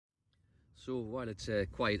So while it's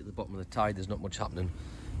quiet at the bottom of the tide, there's not much happening.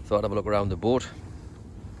 Thought I'd have a look around the boat.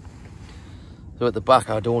 So at the back,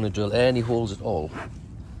 I don't want to drill any holes at all.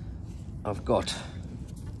 I've got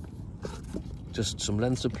just some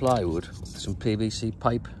lengths of plywood, some PVC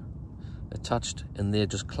pipe attached, and they're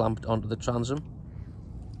just clamped onto the transom.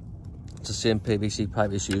 It's the same PVC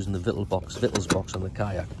pipe as used in the vittles box on the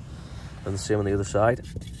kayak, and the same on the other side.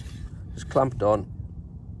 Just clamped on.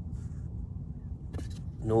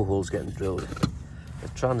 No holes getting drilled. The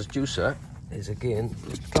transducer is again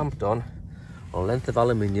just clamped on a length of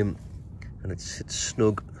aluminium, and it sits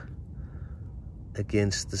snug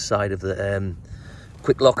against the side of the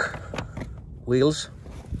quick lock wheels.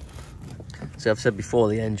 So I've said before,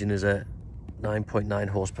 the engine is a 9.9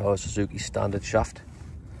 horsepower Suzuki standard shaft.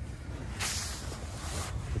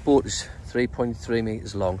 The boat is 3.3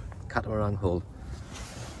 meters long, catamaran hull.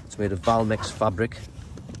 It's made of Valmex fabric,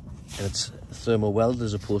 and it's thermal welded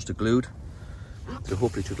as opposed to glued, so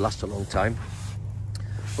hopefully it should last a long time.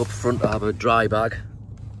 Up front I have a dry bag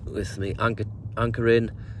with me anchor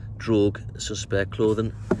in, drogue, so spare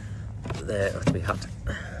clothing there, that's my hat.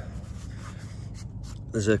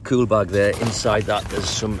 There's a cool bag there. Inside that there's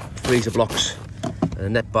some freezer blocks and a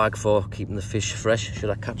net bag for keeping the fish fresh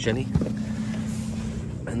should I catch any.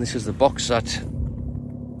 And this is the box that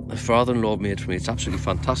my father-in-law made for me. It's absolutely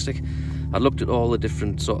fantastic. I looked at all the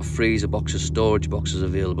different sort of freezer boxes, storage boxes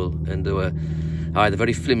available, and they were either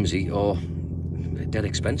very flimsy or dead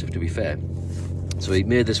expensive, to be fair. So he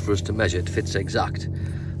made this for us to measure. It fits exact.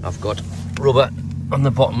 I've got rubber on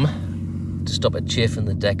the bottom to stop it chafing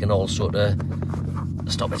the deck and also to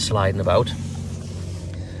stop it sliding about.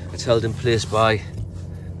 It's held in place by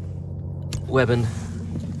webbing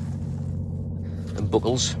and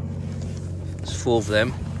buckles. There's 4 of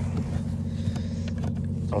them.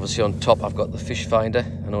 Obviously on top I've got the fish finder.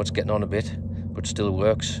 I know it's getting on a bit, but still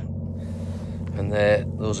works. And there,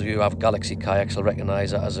 those of you who have Galaxy kayaks will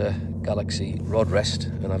recognise that as a Galaxy rod rest.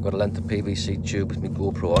 And I've got a length of PVC tube with my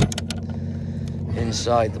GoPro on.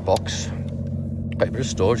 Inside the box, quite a bit of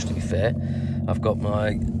storage to be fair. I've got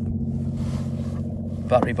my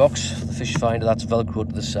battery box, the fish finder, that's velcro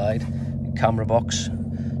to the side, camera box,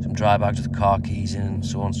 some dry bags with car keys in, and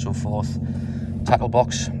so on and so forth, tackle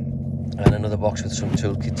box, and another box with some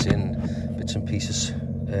toolkits in, bits and pieces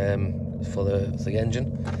for the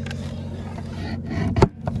engine.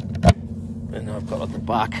 And I've got at the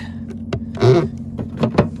back,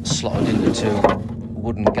 slotted into 2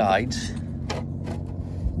 wooden guides,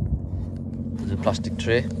 there's a plastic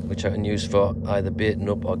tray which I can use for either baiting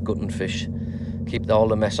up or gutting fish, keep all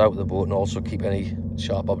the mess out of the boat and also keep any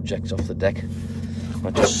sharp objects off the deck.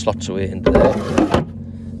 That just slots away into there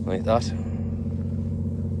like that.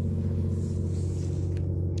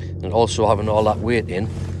 And also having all that weight in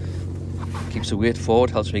keeps the weight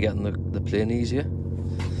forward, helps me get on the plane easier.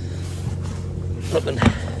 Looking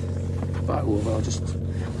back over, I'll just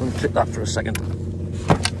unclip that for a second.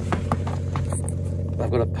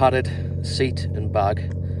 I've got a padded seat and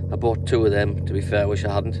bag. I bought 2 of them, to be fair. I wish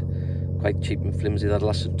I hadn't. Quite cheap and flimsy, that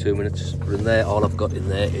lasted 2 minutes. But in there, all I've got in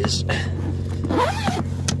there is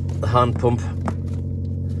the hand pump,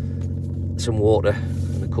 some water,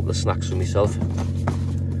 and a couple of snacks for myself.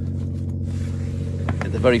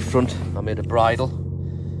 At the very front, I made a bridle,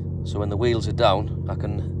 so when the wheels are down, I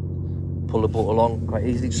can pull the boat along quite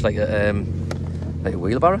easily, just like a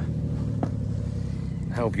wheelbarrow.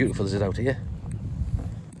 How beautiful is it out here?